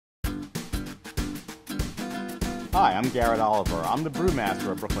Hi, I'm Garrett Oliver. I'm the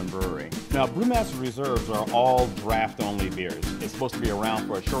brewmaster at Brooklyn Brewery. Now, Brewmaster Reserves are all draft-only beers. It's supposed to be around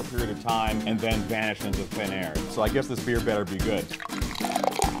for a short period of time and then vanish into thin air. So I guess this beer better be good.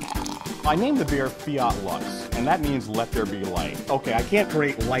 I named the beer Fiat Lux, and that means let there be light. Okay, I can't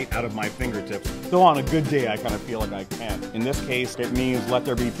create light out of my fingertips, though on a good day I kind of feel like I can. In this case, it means let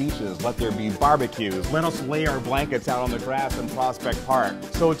there be beaches, let there be barbecues, let us lay our blankets out on the grass in Prospect Park.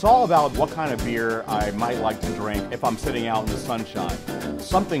 So it's all about what kind of beer I might like to drink if I'm sitting out in the sunshine.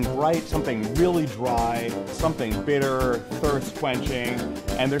 Something bright, something really dry, something bitter, thirst-quenching,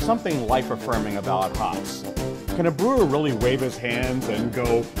 and there's something life-affirming about hops. Can a brewer really wave his hands and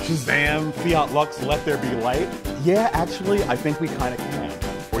go, Shazam, Fiat Lux, let there be light? Yeah, actually, I think we kind of can.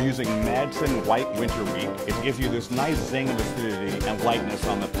 We're using Madsen White Winter Wheat. It gives you this nice zing of acidity and lightness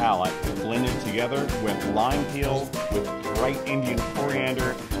on the palate, blended together with lime peel, with bright Indian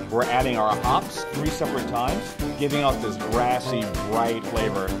coriander. We're adding our hops 3 separate times, giving out this grassy, bright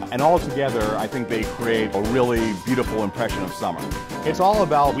flavor. And all together, I think they create a really beautiful impression of summer. It's all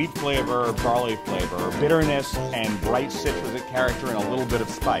about wheat flavor, barley flavor, bitterness, and bright citric character and a little bit of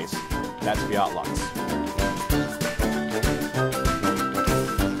spice. That's Fiat Lux.